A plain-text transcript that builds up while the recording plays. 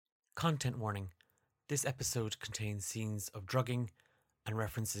Content warning. This episode contains scenes of drugging and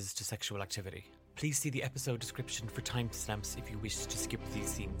references to sexual activity. Please see the episode description for timestamps if you wish to skip these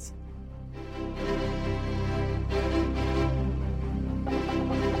scenes.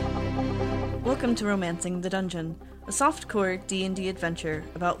 Welcome to Romancing the Dungeon, a softcore D&D adventure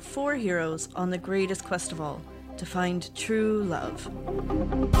about 4 heroes on the greatest quest of all, to find true love.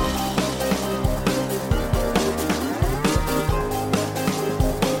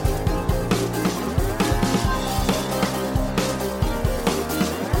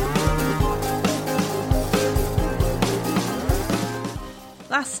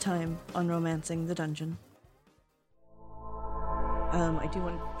 Last time on Romancing the Dungeon. I do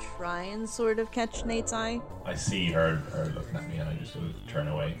want to try and sort of catch Nate's eye. I see her looking at me and I just sort of turn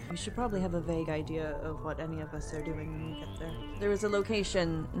away. You should probably have a vague idea of what any of us are doing when we get there. There was a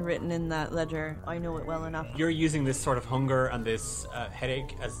location written in that ledger. I know it well enough. You're using this sort of hunger and this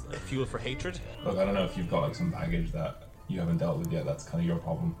headache as a fuel for hatred? Look, I don't know if you've got like some baggage that you haven't dealt with yet. That's kind of your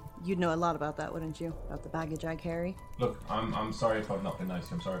problem. You'd know a lot about that, wouldn't you? About the baggage I carry. Look, I'm sorry if I've not been nice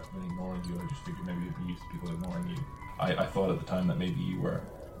to you. I'm sorry if I've been ignoring you. I just figured maybe you'd be used to people ignoring you. I thought at the time that maybe you were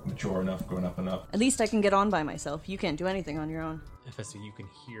mature enough, grown up enough. At least I can get on by myself. You can't do anything on your own. Hephaestus, you can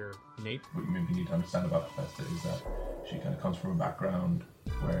hear Nate. What you maybe need to understand about Hephaestus is that she kind of comes from a background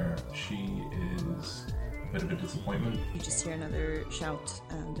where she is a bit of a disappointment. You just hear another shout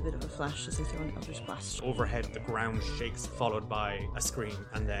and a bit of a flash as they throw an Eldritch Blast. Overhead, the ground shakes, followed by a scream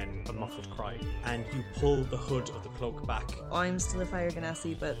and then a muffled cry. And you pull the hood of the cloak back. I'm still a Fire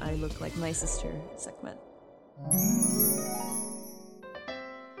Ganassi, but I look like my sister, Sekhmet.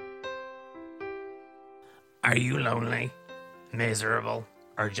 Are you lonely, miserable,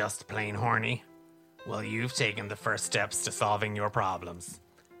 or just plain horny? Well, you've taken the first steps to solving your problems.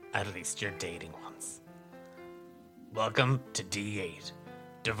 At least your dating ones. Welcome to D8.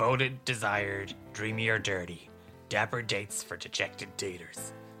 Devoted, desired, dreamy or dirty. Dapper dates for dejected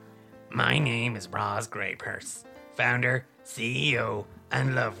daters. My name is Roz Greypurse, founder, CEO,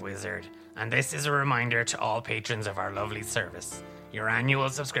 and love wizard. And this is a reminder to all patrons of our lovely service. Your annual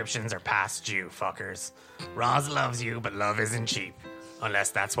subscriptions are past due, fuckers. Roz loves you, but love isn't cheap.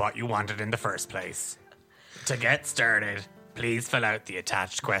 Unless that's what you wanted in the first place. To get started, please fill out the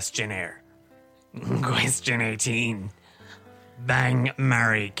attached questionnaire. Question 18. Bang,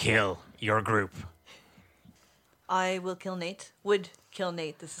 marry, kill your group. I will kill Nate. Would kill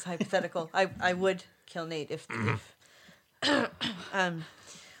Nate. This is hypothetical. I would kill Nate if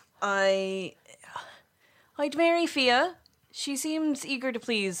I'd marry Fia. She seems eager to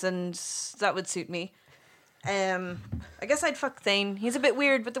please, and that would suit me. I guess I'd fuck Thane. He's a bit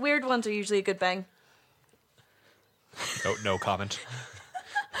weird, but the weird ones are usually a good bang. No comment.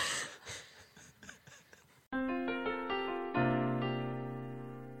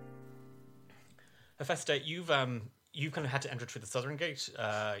 Hephaestus, you've kind of had to enter through the southern gate.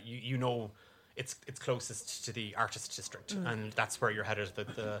 You know it's closest to the artist district, and that's where you're headed.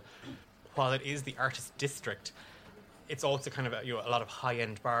 While it is the artist district, it's also kind of a lot of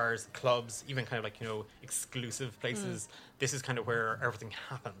high-end bars, clubs, even kind of like exclusive places. This is kind of where everything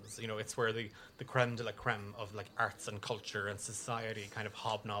happens. It's where the creme de la creme of like arts and culture and society kind of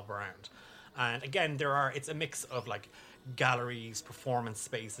hobnob around. And again, it's a mix of like galleries, performance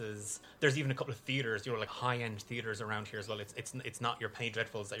spaces. There's even a couple of theaters, like high-end theaters around here as well. It's not your Penny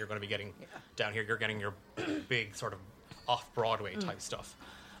Dreadfuls that you're going to be getting down here. You're getting your big sort of off-Broadway type stuff.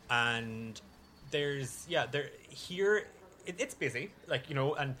 And it's busy,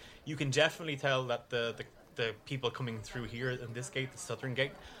 and you can definitely tell that the people coming through here in this gate, the southern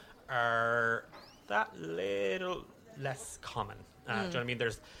gate, are that little less common. Do you know what I mean?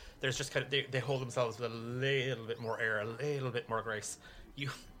 There's just kind of they hold themselves with a little bit more air, a little bit more grace. You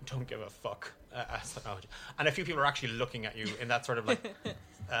don't give a fuck, and a few people are actually looking at you in that sort of like.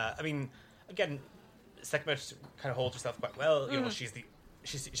 Again, Sekhmet kind of holds herself quite well. She's the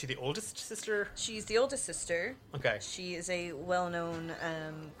oldest sister? She's the oldest sister. Okay. She is a well-known,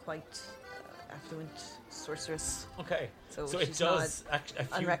 quite affluent sorceress. Okay. So it she's does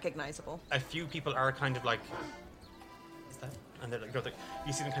unrecognizable. A few people are kind of like, is that? And they're like,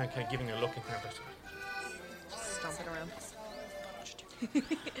 you see them kind of giving a look and kind of like, stomping around.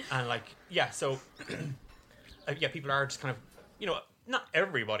 and like, so people are just kind of, not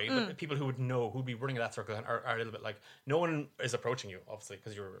everybody, but people who would know, who'd be running that circle are a little bit like, no one is approaching you, obviously,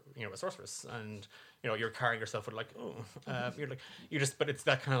 because you're, a sorceress, and, you're carrying yourself with like, but it's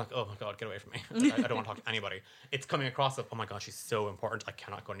that kind of like, oh my God, get away from me. Like, I don't want to talk to anybody. It's coming across of, oh my God, she's so important, I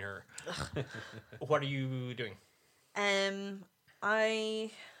cannot go near her. What are you doing? I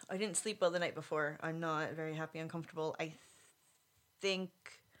didn't sleep well the night before. I'm not very happy and comfortable. I think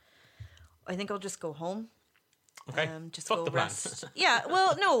I think I'll just go home. Okay. Just Fuck go the plan. rest. Yeah,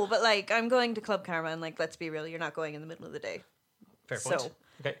 well, no, but like I'm going to Club Karma, and like let's be real, you're not going in the middle of the day. Fair point. So,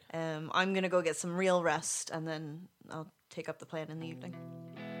 Okay. I'm gonna go get some real rest, and then I'll take up the plan in the evening.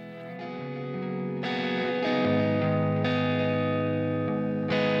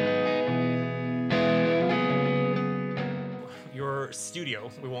 Your studio,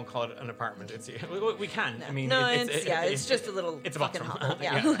 we won't call it an apartment. We can. I mean, No, it's just a little it's a box fucking room. hovel.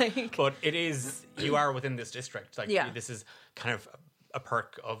 Yeah, like But it is. You are within this district. Like, Yeah. this is kind of a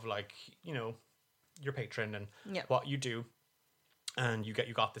perk of like your patron and Yeah. what you do, and you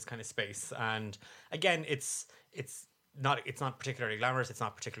got this kind of space. And again, it's not particularly glamorous. It's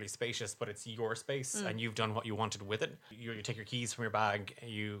not particularly spacious, but it's your space, and you've done what you wanted with it. You take your keys from your bag.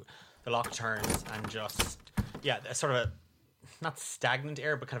 The lock turns, and just a sort of a not stagnant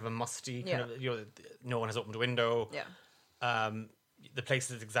air, but kind of a musty kind Yeah. of no one has opened a window. yeah. The place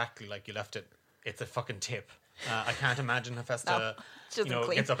is exactly like you left it. It's a fucking tip. I can't imagine Hephaestus, It's just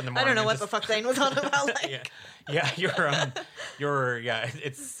clean. gets up in the I morning. don't know and what the fuck Zane was on about. Like, it's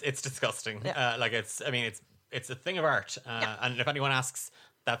disgusting. Yeah. It's a thing of art. And if anyone asks,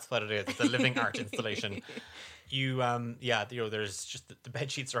 that's what it is. It's a living art installation. There's just the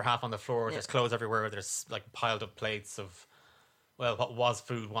bed sheets are half on the floor. Yeah. There's clothes everywhere. There's like piled up plates of, well, what was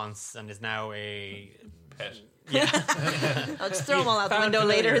food once and is now a Pet. I'll just throw them all out the Found window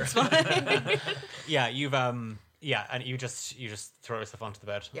later. familiar. It's fine. Yeah, you've and you just throw yourself onto the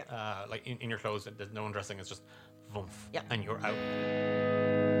bed. Yeah. Like in your clothes, there's no undressing. It's just voomph, Yeah. and you're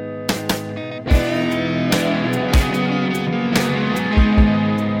out.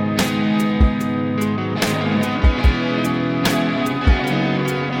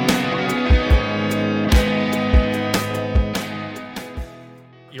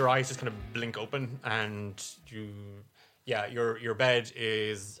 Your eyes just kind of blink open, and your bed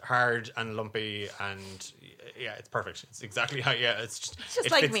is hard and lumpy, and it's perfect. It's exactly how. Yeah, it's just it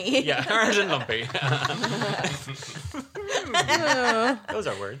like fits- me. Yeah, hard and lumpy. Those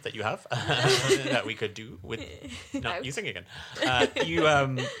are words that you have that we could do with not you sing again.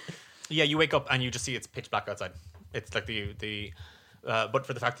 You wake up and you just see it's pitch black outside. It's like the but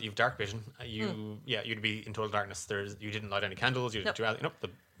for the fact that you've dark vision, you'd be in total darkness. You didn't light any candles. You didn't do anything. Nope.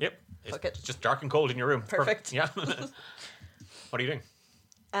 Fuck it. It's just dark and cold in your room. It's Perfect. Yeah. What are you doing?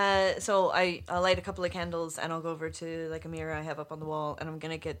 So I'll light a couple of candles, and I'll go over to like a mirror I have up on the wall, and I'm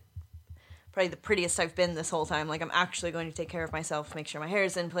gonna get probably the prettiest I've been this whole time. Like I'm actually going to take care of myself, make sure my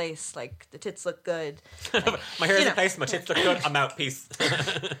hair's in place, like the tits look good. My hair's you in know. place. My tits look good. I'm out. Peace.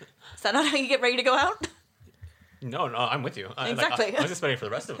 Is that not how you get ready to go out? No, I'm with you. Exactly. I was just waiting for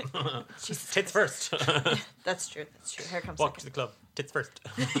the rest of them. Tits first. That's true. Hair comes Walk to second. the club. Tits first.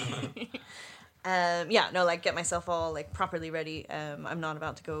 Like get myself all like properly ready. I'm not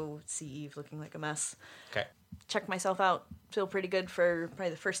about to go see Eve looking like a mess. Okay. Check myself out. Feel pretty good for probably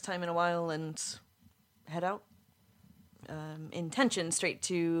the first time in a while, and head out. Intention straight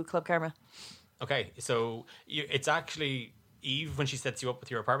to Club Karma. Okay, so it's actually Eve when she sets you up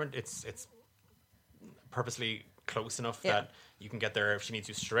with your apartment. It's purposely close enough Yeah. that you can get there if she needs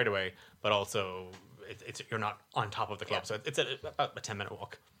you straight away, but also you're not on top of the club, Yeah. so it's about a 10-minute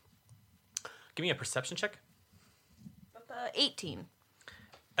walk. Give me a perception check. 18.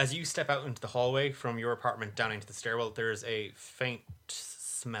 As you step out into the hallway from your apartment down into the stairwell, there's a faint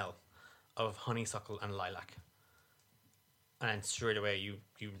smell of honeysuckle and lilac. And straight away,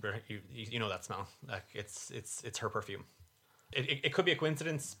 you know that smell. Like it's her perfume. It could be a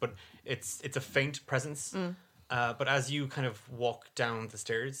coincidence, but it's a faint presence. But as you kind of walk down the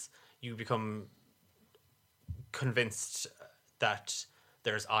stairs, you become convinced that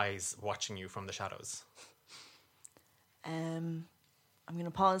there's eyes watching you from the shadows. I'm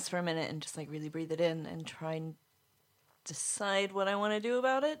gonna pause for a minute and just like really breathe it in and try and decide what I want to do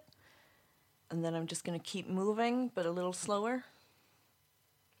about it. And then I'm just gonna keep moving, but a little slower.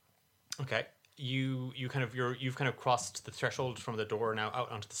 Okay. You've kind of crossed the threshold from the door now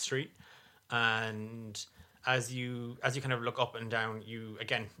out onto the street, and as you kind of look up and down,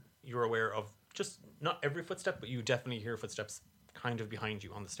 you're aware of just not every footstep, but you definitely hear footsteps kind of behind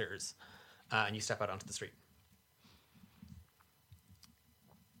you on the stairs, and you step out onto the street.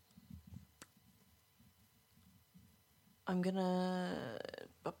 I'm gonna.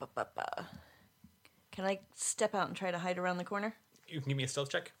 Can I step out and try to hide around the corner? You can give me a stealth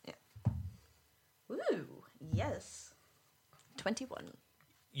check. Ooh, yes. 21.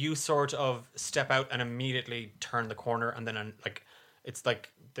 You sort of step out and immediately turn the corner, and then it's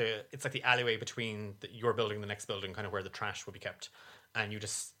like the alleyway between your building and the next building, kind of where the trash will be kept, and you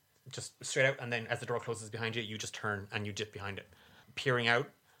just straight out, and then as the door closes behind you, you just turn and you dip behind it, peering out,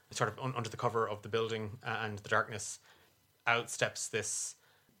 sort of under the cover of the building and the darkness, out steps this.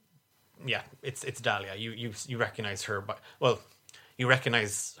 Yeah, it's Dahlia. You recognize her, but you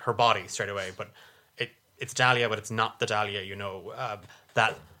recognize her body straight away. But it's Dahlia, but it's not the Dahlia you know.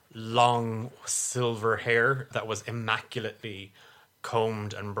 That long silver hair that was immaculately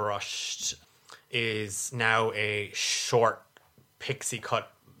combed and brushed is now a short pixie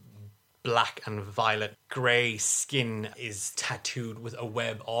cut black and violet. Grey skin is tattooed with a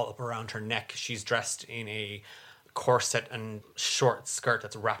web all up around her neck. She's dressed in a corset and short skirt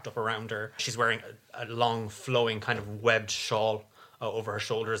that's wrapped up around her. She's wearing a long flowing kind of webbed shawl over her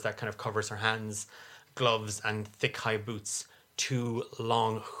shoulders that kind of covers her hands, gloves and thick high boots, 2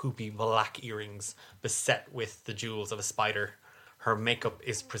 long hoopy black earrings beset with the jewels of a spider. Her makeup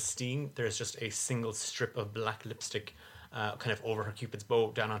is pristine. There's just a single strip of black lipstick kind of over her cupid's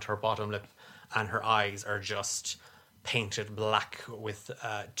bow down onto her bottom lip, and her eyes are just painted black with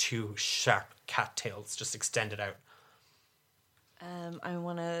 2 sharp cattails just extended out. I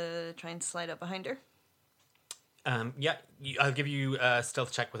want to try and slide up behind her. Yeah, I'll give you a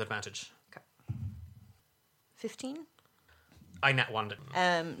stealth check with advantage. Okay. 15. I nat one.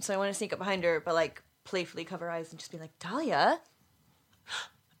 So I want to sneak up behind her, but like playfully cover her eyes and just be like, Dahlia.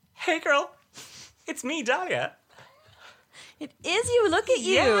 Hey, girl, it's me, Dahlia. It is you. Look at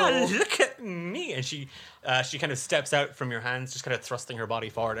you. Yeah, look at me. And she kind of steps out from your hands, just kind of thrusting her body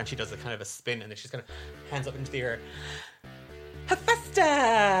forward, and she does a kind of a spin, and then she's kind of hands up into the air.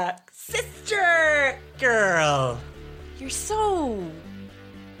 Hephaestus, sister, girl. You're so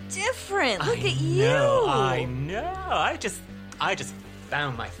different. Look at you. I know. I just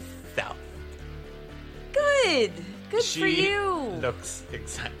found myself. Good. Good She for you. looks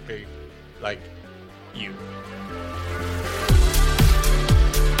exactly like you.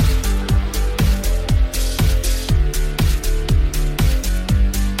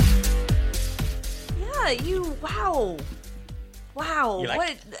 Yeah, you. Wow. You like what?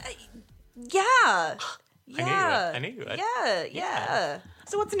 it? Yeah. I knew you would. Yeah.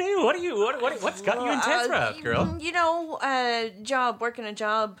 So what's new? What's got you in Tezzera, girl? You know, working a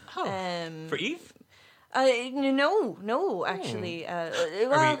job. For Eve? No, actually. Are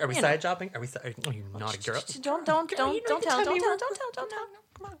we side jobbing? Oh, you naughty girl! Don't tell. Come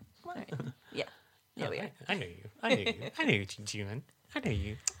on. Right. Yeah, we are. I know you. I knew you, June. I know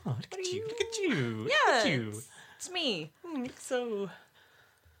you. Oh, look at you! Yeah, Look at you! it's me. So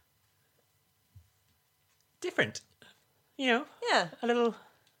different, you know. Yeah. A little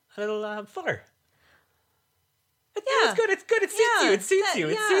fuller. Yeah. It's good. It suits you. It suits you.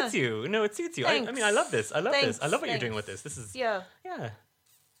 It yeah. suits you. No, it suits you. I mean, I love this. I love Thanks. what you're doing with this. This is Yeah. yeah.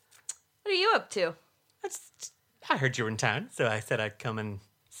 What are you up to? I heard you were in town, so I said I'd come and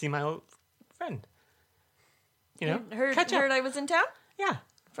see my old friend. You know, Heard catch up. I was in town? Yeah,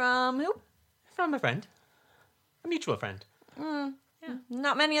 From who? from a friend, a mutual friend.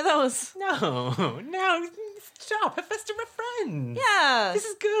 Not many of those. No, stop. Hephaestus, we're friends. Yeah. This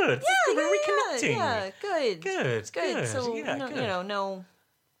is good. This is good. We're reconnecting. Yeah, good. Good. It's good. So, yeah, no, good. you know, no.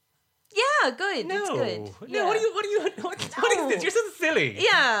 Yeah, good. No, It's good. no. Yeah. What is this? You're so silly.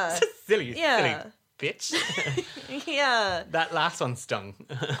 Yeah. So silly. You Yeah. silly bitch. Yeah. That last one stung.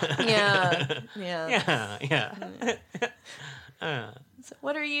 Yeah. Yeah. So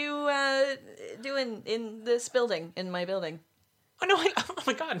what are you doing in this building, in my building? Oh no! Oh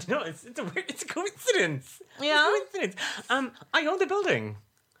my God! No, it's a coincidence. Yeah? It's a coincidence. I own the building.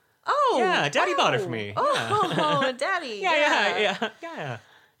 Oh. Yeah, Daddy bought it for me. Oh, Daddy. Yeah.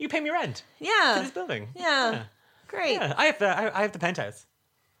 You pay me rent for Yeah. this building. Yeah. Great. Yeah. I have the penthouse.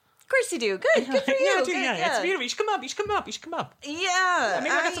 Of course you do. Good. Good for you. Yeah, I do, Good, yeah. It's beautiful. You should come up. Yeah.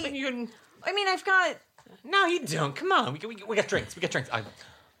 Maybe I got something you can. I mean, I've got. No, you don't. Come on. We got drinks.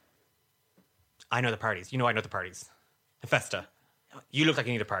 I know the parties. You know I know the parties. Festa. You look like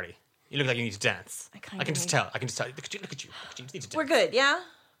you need a party. You look like you need to dance. I can just tell. Look at you. Look at you. You need to dance. We're good. Yeah.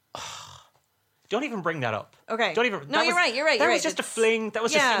 Don't even bring that up. Okay. Don't even. No, you're right. That was just a fling. That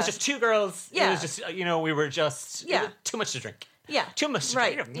was just. Yeah. It was just 2 girls. Yeah. It was just. We were just. Yeah. It was too much to drink. Yeah. Too much. To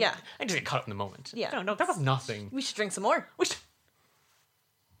Right. drink. Yeah. I just get caught up in the moment. Yeah. No, that was nothing. We should drink some more. We should.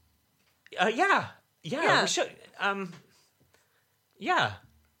 Yeah. Yeah. We should. Yeah.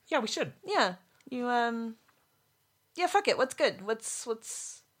 Yeah, we should. Yeah. You Yeah. Fuck it. What's good? What's?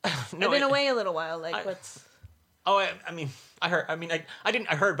 No, I've been away a little while. Like what's? Oh, I mean, I heard. I mean, I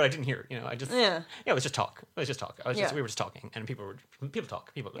didn't. I heard, but I didn't hear. I just. Yeah. Yeah, it was just talk. We were just talking, and people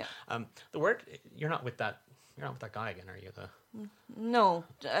talk. Yeah. The word. You're not with that guy again, are you? No.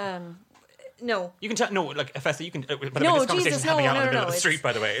 No. You can tell. No, like Festa, you can. But No, this conversation's Jesus, happening no, out in the no, middle of no, the street.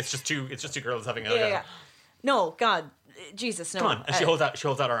 By the way, it's just two girls having a. Yeah. No, God, Jesus, no. Come on. And she holds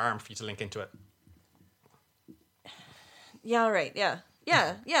out her arm for you to link into it. Yeah, all right. Yeah.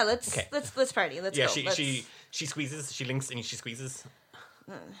 Let's party. Let's go. She squeezes. She links and she squeezes.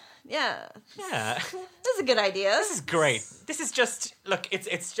 Yeah. Yeah. That's a good idea. This is great. This is just look.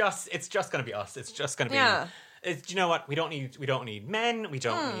 It's just gonna be us. It's just gonna be. Yeah. Do you know what? We don't need men. We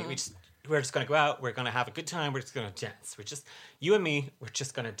don't need. We're just gonna go out. We're gonna have a good time. We're just gonna dance. We're just you and me. We're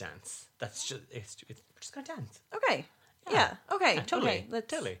just gonna dance. That's just. We're just gonna dance. Okay. Yeah. Okay. Yeah, totally. Okay.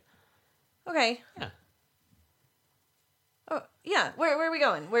 Totally. Okay. Yeah. Oh yeah. Where are we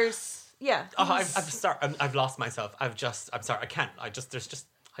going? Where's yeah? Oh, I'm sorry. I've lost myself. I'm sorry. I can't. I just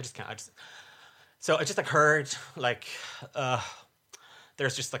can't. So I just like heard like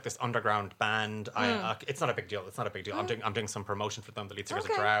there's just like this underground band. It's not a big deal. It's not a big deal. I'm doing some promotion for them. The lead singer's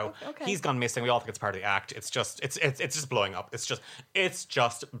a drow. Okay. He's gone missing. We all think it's part of the act. It's just blowing up. It's just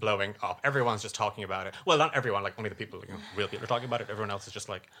blowing up. Everyone's just talking about it. Well, not everyone. Like only the people, real people are talking about it. Everyone else is just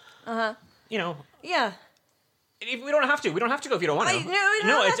like, Yeah. We don't have to. We don't have to go if you don't want to.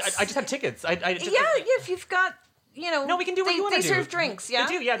 I just have tickets. If you've got, No, we can do what you want to do. They serve drinks, yeah?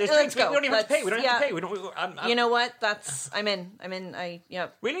 They do, yeah. There's Let's drinks. We go. don't even have to pay. We don't have to Yeah. pay. We don't. You know what? I'm in.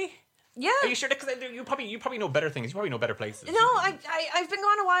 Really? Yeah. Are you sure? Because you probably know better things. You probably know better places. No, I've been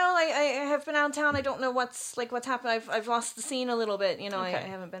gone a while. I have been out of town. I don't know what's happened. I've lost the scene a little bit. I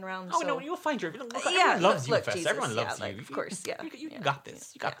haven't been around. Oh so. no, you'll find your. Look, Yeah, everyone loves you, look, Fess. Jesus, Everyone loves yeah, you. like, of course, yeah. You Yeah. got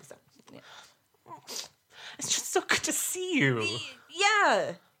this. You got this. Yeah. It's just so good to see you.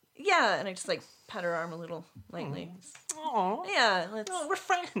 Yeah, and I just like pat her arm a little lightly. Aww. Yeah, let's. Oh, we're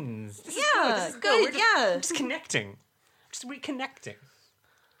friends. This Yeah, is good. good, We're just, yeah. we're just connecting. Just reconnecting.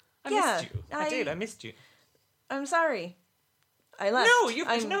 I Yeah, missed you. I did. I missed you. I'm sorry. I left. No, you're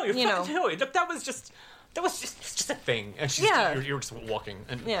I'm, fine. No, look, that was just a thing. And she's, Yeah. you're just walking,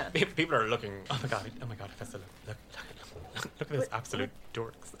 and Yeah. people are looking. Oh my god, Fessa, look at this absolute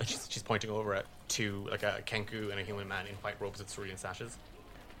dorks. And she's pointing over at two, like a Kenku and a human man in white robes with cerulean sashes.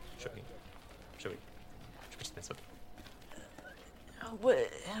 Should we just mess with?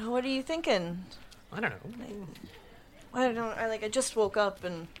 What are you thinking? I don't know. I just woke up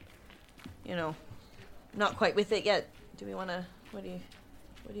and, not quite with it yet. Do we want to? What do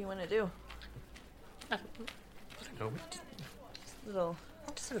you want to do? I don't know.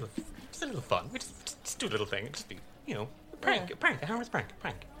 Just a little fun. We just do a little thing. Just be, prank, a harmless prank.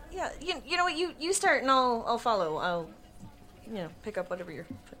 Yeah, you know what? You start and I'll follow. I'll, pick up whatever you're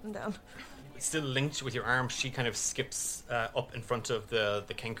putting down. Still linked with your arm, she kind of skips up in front of the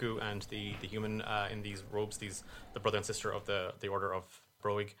Kenku and the human in these robes, the brother and sister of the Order of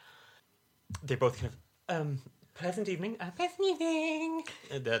Broig. They both kind of pleasant evening.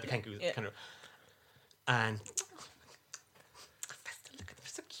 The Kenku kind of, and look at them,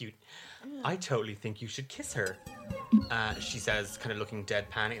 so cute. I totally think you should kiss her. She says, kind of looking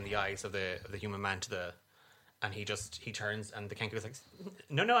deadpan in the eyes of the human man and he turns and the Kenku is like,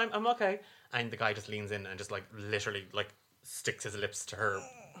 no, I'm okay. And the guy just leans in and just like literally like sticks his lips to her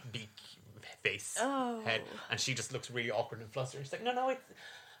beak, face, head, and she just looks really awkward and flustered. She's like, no, it's,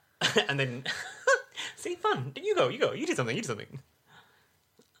 and then see, fun. You go. You do something.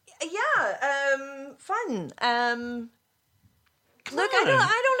 Yeah, fun. Look, on.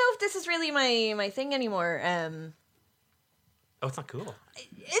 I don't know if this is really my thing anymore. Oh, it's not cool.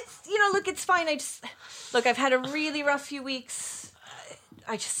 It's look, it's fine. I've had a really rough few weeks.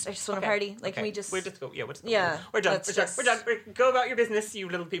 I just want to party. Like, okay. can we just? We'll just go. Yeah, we'll just go. Yeah, We're done. let's We're done. Go about your business, you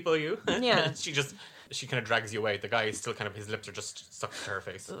little people. You. Yeah. She kind of drags you away. The guy is still kind of, his lips are just stuck to her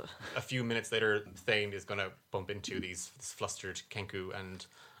face. Ugh. A few minutes later, Thane is going to bump into this flustered Kenku and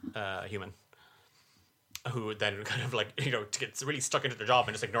human, who then kind of like, gets really stuck into their job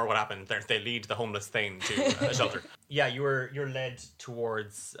and just ignore what happened. They lead the homeless Thane to a shelter. Yeah, you're led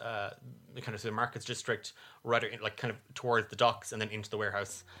towards kind of the markets district, right like kind of towards the docks and then into the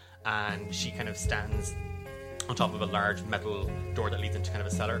warehouse. And she kind of stands on top of a large metal door that leads into kind of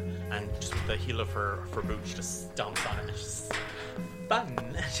a cellar, and just with the heel of her boot, she just stomps on it and just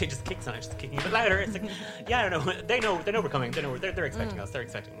bang. She just kicks on it, just kicking a bit louder. It's like, yeah, I don't know. They know we're coming. They know they're expecting us. They're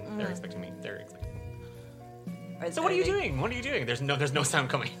expecting me. They're expecting. So what are you doing? There's no sound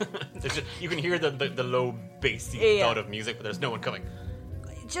coming. You can hear the low bassy thud of music, but there's no one coming.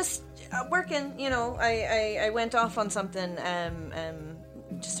 Just working. I went off on something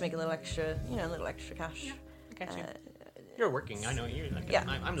just to make a little extra cash. Yeah, I got you. You're working. I know you're. Like, Yeah.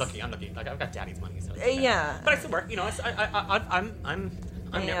 I'm lucky. Like, I've got daddy's money. So Yeah. But I still work. I'm Yeah.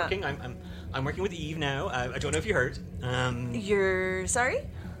 networking. I'm working with Eve now. I don't know if you heard. You're sorry?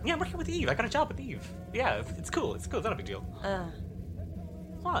 Yeah, I'm working with Eve. I got a job with Eve. Yeah, it's cool. It's not a big deal.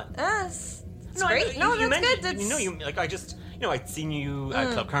 What? It's great. No, that's good. That's... You like I just I'd seen you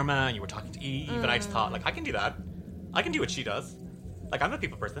at Club Karma and you were talking to Eve, and I just thought like I can do that. I can do what she does. Like I'm a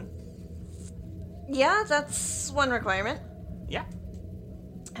people person. Yeah, that's one requirement. Yeah.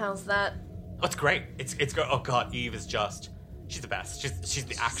 How's that? Oh, it's great. It's good. Oh god, Eve is just. She's the best. She's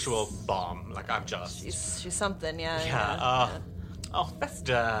the actual bomb. Like I'm just. She's something. Yeah. Yeah. Oh, best.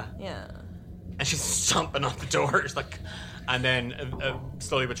 Yeah. And she's stomping on the doors, like, and then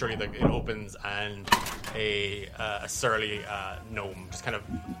slowly but surely, like, it opens, and a surly gnome just kind of,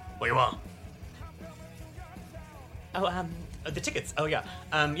 what do you want? Oh, the tickets. Oh yeah,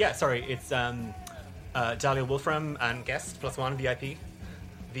 Sorry, it's Dahlia Wolfram and guest +1 VIP,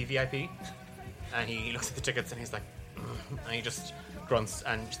 VVIP, and he looks at the tickets and he's like, and he just grunts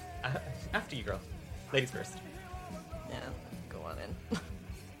and just, after you, girl, ladies first. Yeah, go on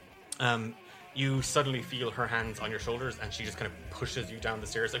in. You suddenly feel her hands on your shoulders, and she just kind of pushes you down the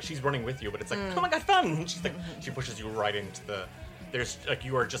stairs. Like she's running with you, but it's like, oh my god, fun! And she's like, she pushes you right into the. There's like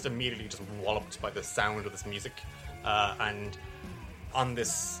you are just immediately just walloped by the sound of this music, and on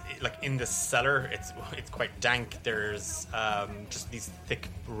this like in this cellar, it's quite dank. There's just these thick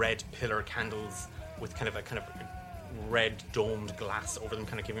red pillar candles with kind of a red domed glass over them,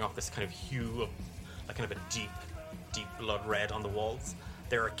 kind of giving off this kind of hue of like kind of a deep blood red on the walls.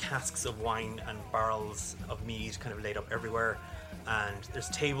 There are casks of wine and barrels of mead kind of laid up everywhere, and there's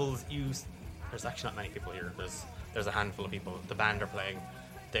tables used. There's actually not many people here. There's a handful of people. The band are playing.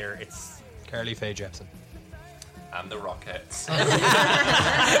 It's Carly Faye Jepsen. And the Rockettes.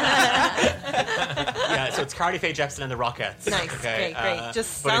 yeah. So it's Carly Faye Jepsen and the Rockettes. Nice, okay? great.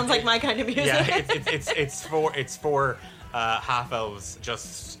 Just sounds like my kind of music. Yeah, it's for half elves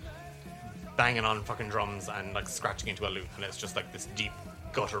just banging on fucking drums and like scratching into a lute, and it's just like this deep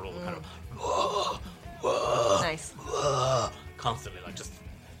guttural kind of Nice. constantly like just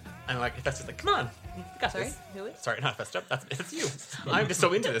and like if that's just like come on you got Sorry, this. who is? Sorry, not Festa. That's you. I'm just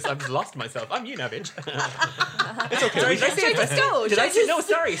so into this. I've just lost myself. I'm you now, bitch. It's okay. Did I say just go. Did I say no?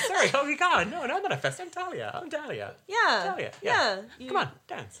 Sorry. Oh my god. No, I'm not a Festa. I'm Dahlia. Yeah. Dahlia. Yeah. Come on,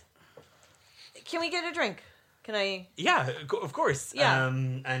 dance. Can we get a drink? Can I? Yeah, of course. Yeah.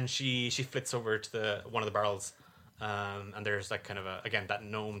 And she flits over to one of the barrels, and there's like kind of that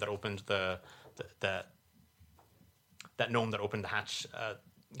gnome that opened the gnome that opened the hatch,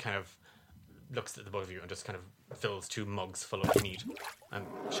 kind of looks at the both of you and just kind of fills 2 mugs full of mead and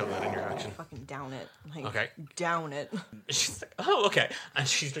shoves that in your action. Fucking down it. Like, Okay. Down it. She's like, oh, okay, and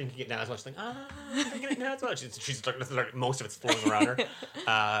she's drinking it now as well. She's like, drinking it now as well. She's like most of it's flowing around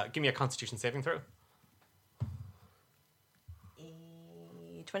her. Give me a Constitution saving throw.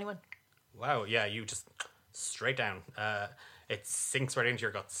 21. Wow, yeah, you just straight down. It sinks right into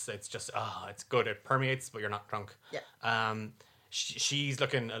your guts. It's just, it's good. It permeates, but you're not drunk. Yeah. She's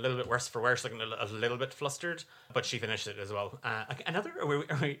looking a little bit worse for wear. She's looking a little bit flustered, but she finished it as well. Another? Are we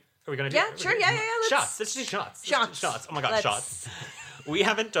going to do? Yeah, sure. Yeah. Shots. Let's do shots. Shots. Oh my god, shots. We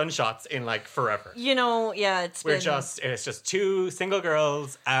haven't done shots in like forever. Yeah, it's just 2 single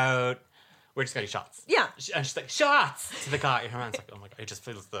girls out. We're just gonna do shots. Yeah. And she's like, shots! To the guy. And her hand's like, oh my god, he just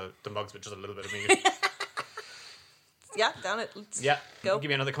fills the mugs with just a little bit of mead. Yeah, down it. Let's Go. go. Give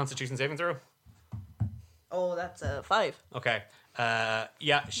me another Constitution saving throw. Oh, that's a 5. Okay.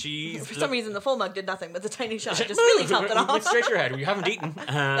 She's... For some reason, the full mug did nothing, but the tiny shot just really topped it Went off. straight to your head. You haven't eaten.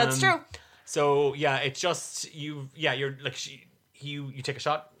 That's true. So, yeah, it's just... You're like... You take a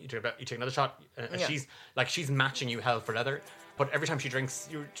shot, you take another shot, and she's matching you hell for leather. But every time she drinks,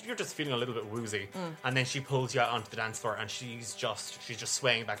 you're just feeling a little bit woozy, and then she pulls you out onto the dance floor, and she's just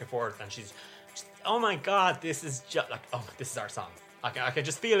swaying back and forth, and she's oh my god, this is just like, oh, this is our song. I can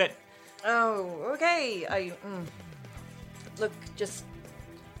just feel it. Oh, okay. Look, just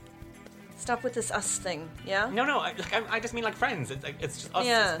stop with this us thing. Yeah. No. I just mean like friends. It's just us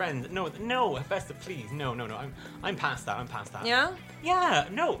as friends. No, Festa, please. No. I'm past that. Yeah. Yeah.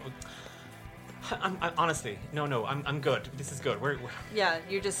 No. I'm honestly, no. I'm good. This is good. We're Yeah,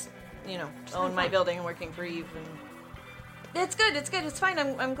 you're just own my building and working for Eve, and it's good. It's fine.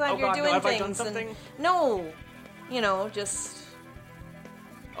 I'm glad you're doing have things. I done something? No, just.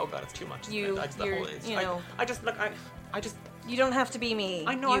 Oh god, it's too much. You don't have to be me.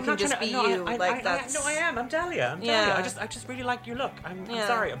 I know. You I'm can not just trying be to, you. I am. I'm Dahlia. Yeah. I just really like your look. I'm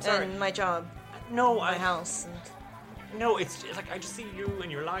sorry. And my job. No, my house. No, it's like I just see you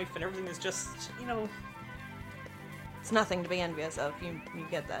and your life, and everything is just, It's nothing to be envious of. You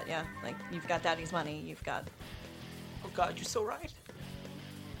get that, yeah. Like, you've got daddy's money. You've got. Oh God, you're so right.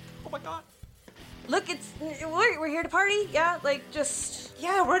 Oh my God. Look, we're here to party, yeah. Like, just.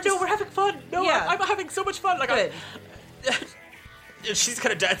 Yeah, we're having fun. No, yeah. I'm having so much fun. Like, good. She's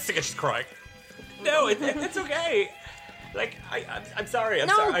kind of dancing and she's crying. No, it's okay. Like I'm sorry. I'm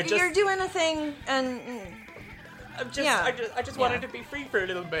No, sorry. you're doing a thing, and yeah. I just wanted to be free for a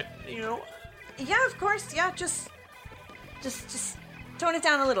little bit. You know. yeah, of course, yeah. Just tone it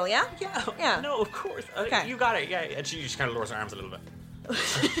down a little, yeah. Yeah. Yeah. No, of course. Okay. You got it. Yeah. And she just kind of lowers her arms a little bit.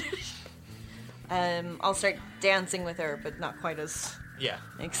 I'll start dancing with her, but not quite as Yeah.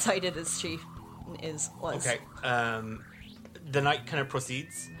 excited as she was. Okay. The night kind of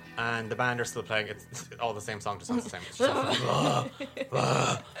proceeds, and the band are still playing. It's all the same song, just sounds the same. It's just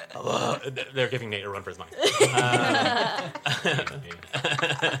like, they're giving Nate a run for his money.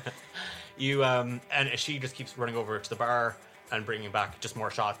 And she just keeps running over to the bar and bringing back just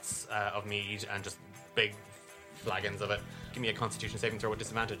more shots of mead and just big flagons of it. Give me a Constitution saving throw with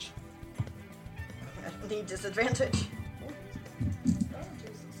disadvantage. The disadvantage.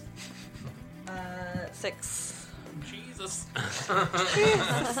 6. Jesus.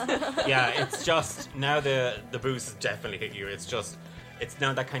 Yeah, it's just now the booze has definitely hit you. It's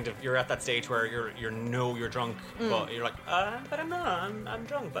now that kind of, you're at that stage where you're drunk, but you're like, but I'm not. I'm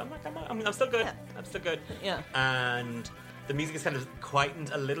drunk, but I'm still good. Yeah. I'm still good. Yeah. And the music is kind of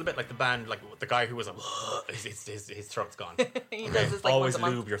quietened a little bit, like the band, like the guy who was like, his throat's gone. He does this like Always once a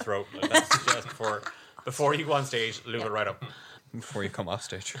month. lube your throat. Like, that's just before you go on stage, lube it right up. Before you come off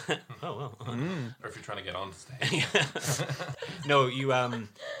stage. Oh well. Or if you're trying to get on stage. No, you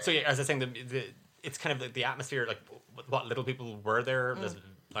so yeah, as I was saying, the it's kind of the atmosphere, like what little people were there. There's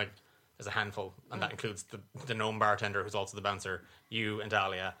a handful, and that includes the gnome bartender, who's also the bouncer, you and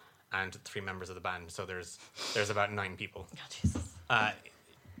Dahlia, and 3 members of the band. So there's about 9 people. Oh, Jesus.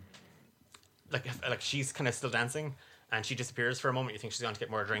 Like she's kind of still dancing, and she disappears for a moment. You think she's going to get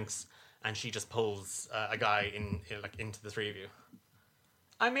more drinks, and she just pulls a guy into the 3 of you.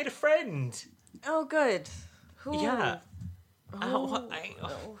 I made a friend. Oh, good. Who? Yeah. Oh,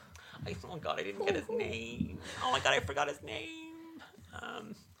 Oh god, I didn't get his name. Oh my god, I forgot his name.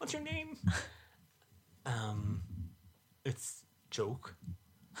 What's your name? It's Joke.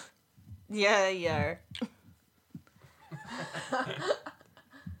 Yeah.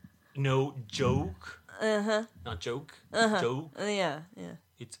 No, Joke. Not Joke. Joke. Yeah.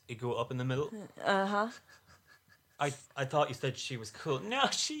 It go up in the middle. I thought you said she was cool. No,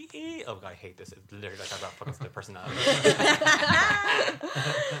 she is. Oh god, I hate this. It's literally like I've got fucking split personality.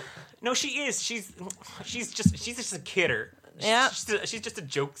 No, she is. She's just a kidder. Yeah. She's just a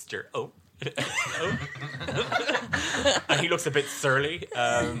jokester. Oh. And he looks a bit surly.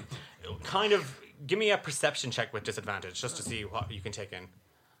 Kind of give me a perception check with disadvantage just to see what you can take in.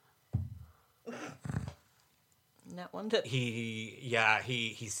 Not one to.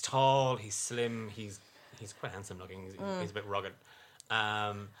 He's tall, he's slim, he's quite handsome looking. He's a bit rugged.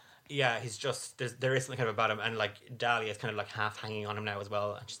 He's just there is something kind of about him, and like Dahlia is kind of like half hanging on him now as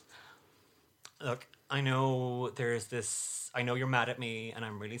well. And just, look, I know there's this. I know you're mad at me, and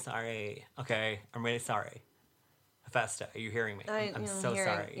I'm really sorry. Okay, I'm really sorry. Hephaestus, are you hearing me? I'm so hearing.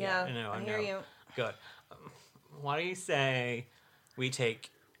 sorry. Yeah, I know. I hear you. Good. Why do you say we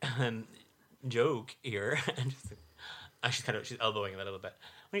take Joke here and she's elbowing him a little bit.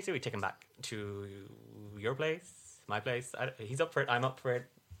 What do you say we take him back to your place, my place? He's up for it. I'm up for it.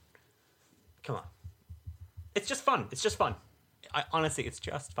 Come on. It's just fun. Honestly, it's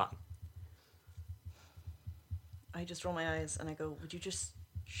just fun. I just roll my eyes and I go, would you just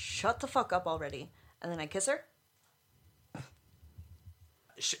shut the fuck up already? And then I kiss her.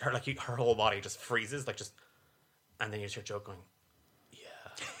 Her whole body just freezes, and then you hear Joke going, yeah.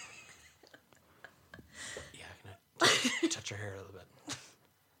 Yeah, can I touch your hair a little bit?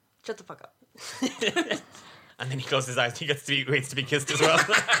 Shut the fuck up. And then he closes his eyes. He waits to be kissed as well.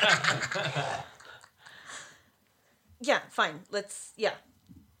 Yeah, fine. Yeah.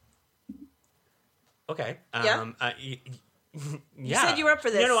 Okay. Yeah? Yeah. You said you were up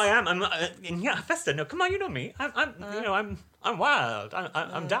for this. No, I am. I'm. Yeah, Festa. No, come on. You know me. I'm wild.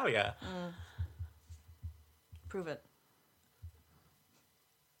 I'm Dahlia. Prove it.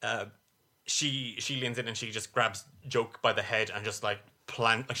 She leans in and she just grabs Joke by the head and just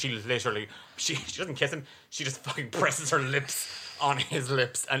she doesn't kiss him. She just fucking presses her lips on his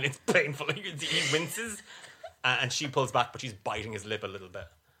lips, and it's painful. He winces, and she pulls back, but she's biting his lip a little bit.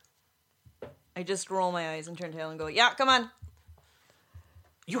 I just roll my eyes and turn tail and go, yeah, come on.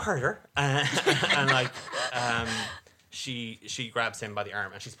 You heard her, and she grabs him by the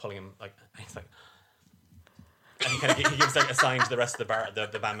arm and she's pulling him and he's like, and he gives a sign to the rest of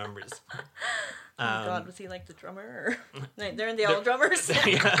the band members. Oh God, was he like the drummer? They're in the all drummers.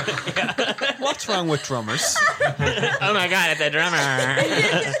 Yeah. What's wrong with drummers? Oh my God, it's a drummer.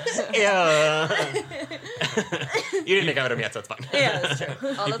 Yeah. You didn't make out with him yet, so it's fine. Yeah, that's true.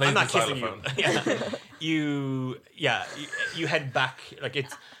 Oh, that's I'm not the kissing you. xylophone. You head back. Like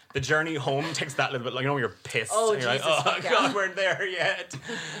it's the journey home takes that little bit. Like you're pissed. Oh, and you're Jesus, like, oh fuck yeah. god, we're there yet.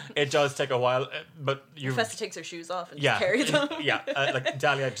 It does take a while, but you. Festa takes her shoes off and Yeah, just carries them. yeah. Like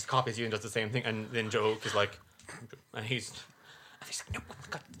Dahlia just copies you and does the same thing, and then Joke is like, and he's like, no,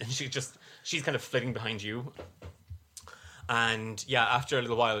 God. And she's kind of flitting behind you, and yeah, after a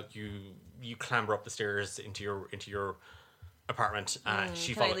little while, you clamber up the stairs into your apartment.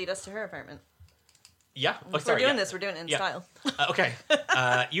 She Can I follows. lead us to her apartment? Yeah. Oh, If sorry. we're doing yeah. this, we're doing it in Yeah. style. Okay.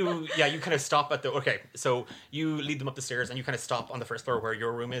 You kind of stop at the. Okay, so you lead them up the stairs, and you kind of stop on the first floor where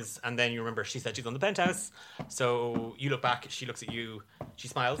your room is, and then you remember she said she's on the penthouse. So you look back. She looks at you. She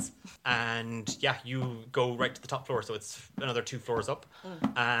smiles, and yeah, you go right to the top floor. So it's another 2 floors up,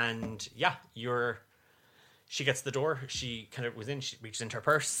 and yeah, She gets to the door. She kind of was in. She reaches into her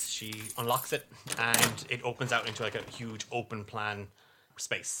purse. She unlocks it, and it opens out into like a huge open plan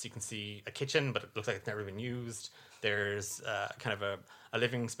space. You can see a kitchen, but it looks like it's never been used. There's kind of a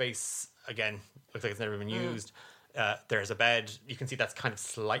living space. Again, looks like it's never been used. There's a bed. You can see that's kind of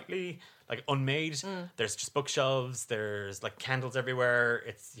slightly like unmade. There's just bookshelves. There's like candles everywhere.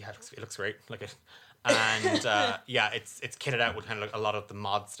 It looks great. Like it, and it's kitted out with kind of like a lot of the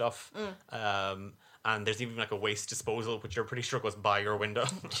mod stuff. And there's even like a waste disposal, which you're pretty sure goes by your window.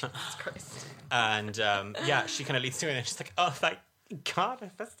 Jesus Christ. And she kind of leads to it, and she's like, "Oh, thank God,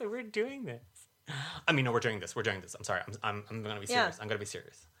 Festa, we're doing this." I mean, no, we're doing this. I'm sorry. I'm going to be serious. Yeah. I'm going to be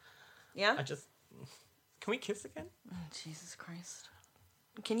serious. Yeah? Can we kiss again? Oh, Jesus Christ.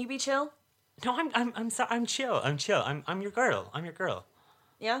 Can you be chill? No, I'm sorry. I'm chill. I'm your girl.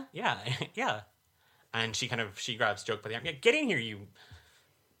 Yeah? Yeah, yeah. And she grabs Joke by the arm. Yeah, get in here, you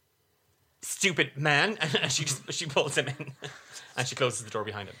stupid man. And she pulls him in, and she closes the door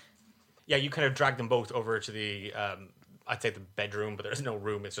behind him. Yeah, you kind of drag them both over to the I'd say the bedroom, but there's no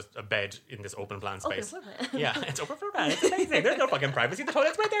room. It's just a bed in this open plan space. Open floor plan. Yeah, it's open floor plan. It's amazing. There's no fucking privacy. The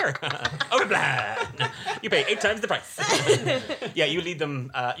toilet's right there. Open plan. You pay 8 times the price. Yeah, you lead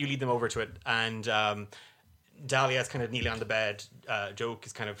them over to it, and Dahlia's kind of kneeling on the bed. Joke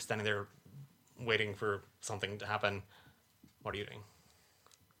is kind of standing there, waiting for something to happen. What are you doing?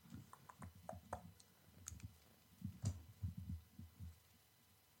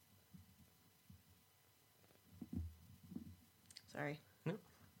 Sorry.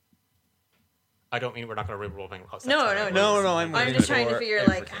 I don't mean we're not going to re-roll thing. No, I'm I'm ready just trying to for figure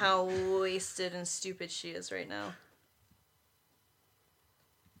like everything. how wasted and stupid she is right now.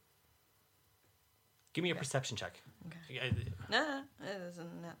 Give me a perception check. Okay. Nah, it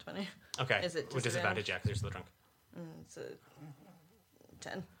isn't nat 20. Okay. Is it with disadvantage? Yeah, because you're still drunk. It's a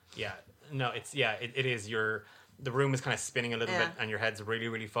 10. Yeah. No, it is. The room is kind of spinning a little Yeah. bit, and your head's really,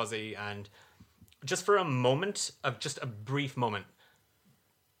 really fuzzy, and just for a moment, just a brief moment,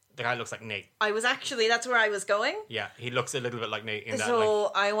 the guy looks like Nate. That's where I was going. Yeah, he looks a little bit like Nate in that.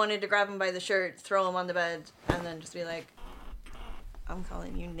 So I wanted to grab him by the shirt, throw him on the bed, and then just be like, I'm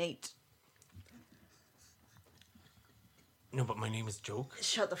calling you Nate. No, but my name is Joke.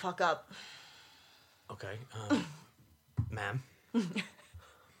 Shut the fuck up. Okay, ma'am.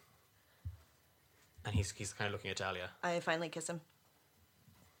 And he's kind of looking at Dahlia. I finally kiss him.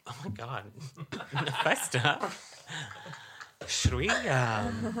 Oh my God, Festa. Should we, Do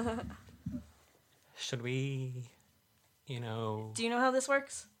you know how this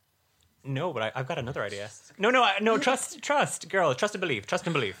works? No, but I've got another idea. No, trust, girl, trust and believe.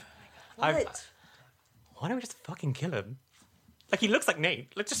 What? Why don't we just fucking kill him? Like, he looks like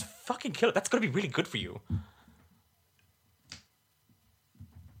Nate. Let's just fucking kill him. That's gonna be really good for you.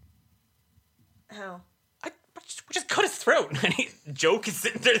 How? We just cut his throat. And Joke is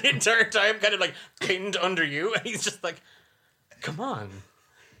sitting there the entire time, kind of like pinned under you, and he's just like, come on.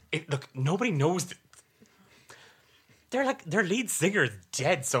 Look, nobody knows that. They're like, their lead singer is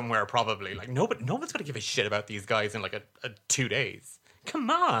dead somewhere, probably. Like, no one's gonna give a shit about these guys in like a 2 days. Come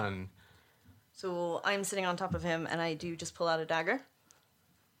on. So I'm sitting on top of him, and I do just pull out a dagger.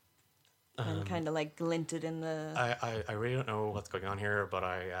 And kind of like glint it in the... I really don't know what's going on here, but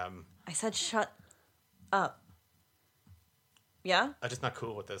I said shut up. Yeah? I'm just not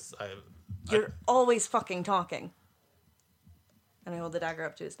cool with this. You're always fucking talking. And I hold the dagger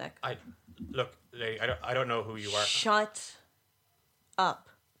up to his neck. Look, I don't know who you are. Shut up.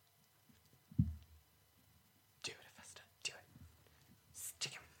 Do it, Festa. Do it.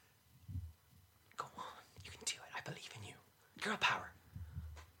 Stick him. Go on. You can do it. I believe in you. Girl power.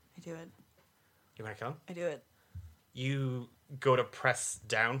 I do it. You want to kill him? I do it. You go to press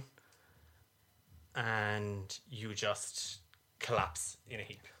down, and you just collapse in a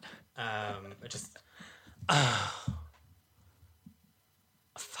heap.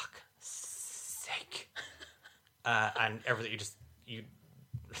 Fuck sake. And everything,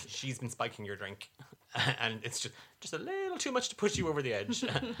 she's been spiking your drink. And it's just a little too much to push you over the edge.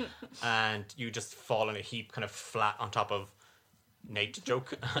 And you just fall in a heap kind of flat on top of Nate.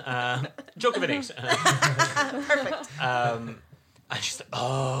 Joke of a Nate. Perfect. And she's like,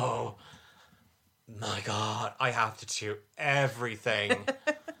 oh my God, I have to do everything.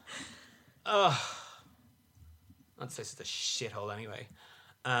 Ugh. I'd say it's a shithole anyway.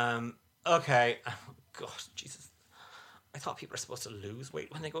 Okay. God, Jesus. I thought people are supposed to lose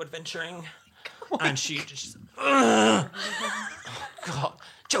weight when they go adventuring. And she just, oh God,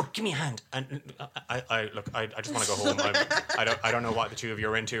 Joe, give me a hand. And I just want to go home. I don't know what the two of you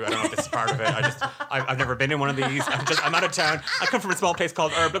are into. I don't know if this is part of it. I've never been in one of these. I'm out of town. I come from a small place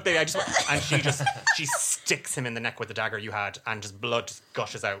called Herb. Look, baby, and she sticks him in the neck with the dagger you had, and just blood just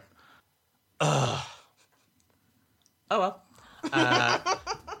gushes out. Ugh. Oh well.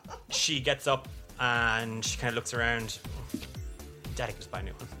 She gets up and she kind of looks around. Daddy can just buy a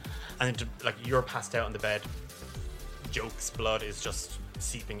new one. And then, like, you're passed out on the bed. Joke's blood is just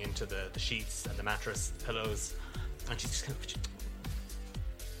seeping into the sheets and the mattress, pillows, and she's just kind of,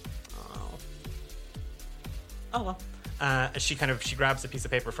 oh well. She grabs a piece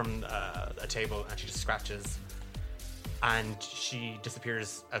of paper from a table and she just scratches, and she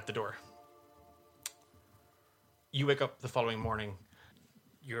disappears out the door. You wake up the following morning.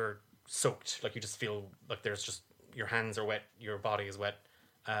 You're soaked, like you just feel like your hands are wet, your body is wet.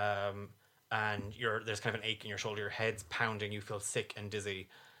 And there's kind of an ache in your shoulder, your head's pounding, you feel sick and dizzy.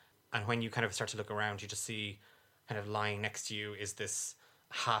 And when you kind of start to look around, you just see kind of lying next to you is this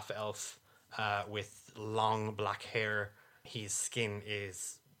half-elf with long black hair. His skin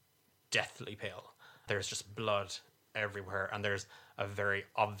is deathly pale. There's just blood everywhere, and there's a very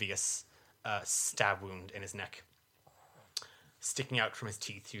obvious stab wound in his neck. Sticking out from his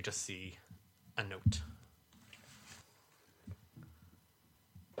teeth, you just see a note.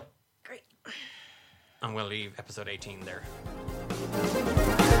 And we'll leave episode 18 there.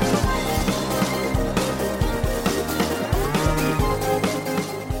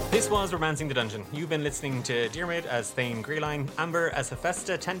 This was Romancing the Dungeon. You've been listening to Diarmaid as Thane Greyline, Amber as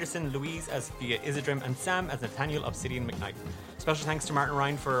Hephaestus, Tenderson, Louise as Sophia Isidrim, and Sam as Nathaniel Obsidian McKnight. Special thanks to Martin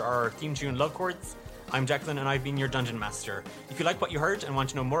Ryan for our theme tune Love Chords. I'm Jacqueline and I've been your Dungeon Master. If you like what you heard and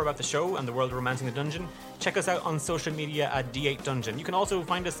want to know more about the show and the world of Romancing the Dungeon, check us out on social media at D8 Dungeon. You can also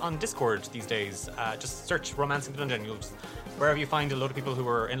find us on Discord these days. Just search Romancing the Dungeon. Wherever you find a load of people who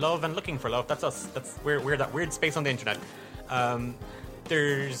are in love and looking for love, that's us. We're that weird space on the internet.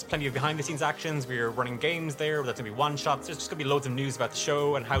 There's plenty of behind the scenes actions. We're running games there. That's going to be one shots. There's just going to be loads of news about the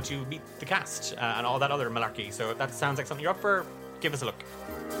show and how to meet the cast and all that other malarkey. So if that sounds like something you're up for, give us a look.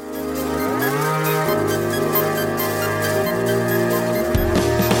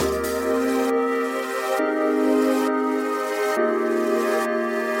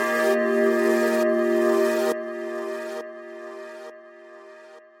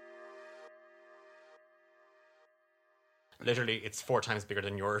 Literally, it's 4 times bigger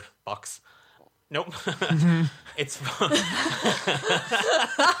than your box. Nope. It's welcome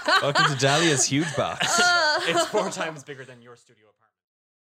to Dahlia's huge box. It's 4 times bigger than your studio apartment.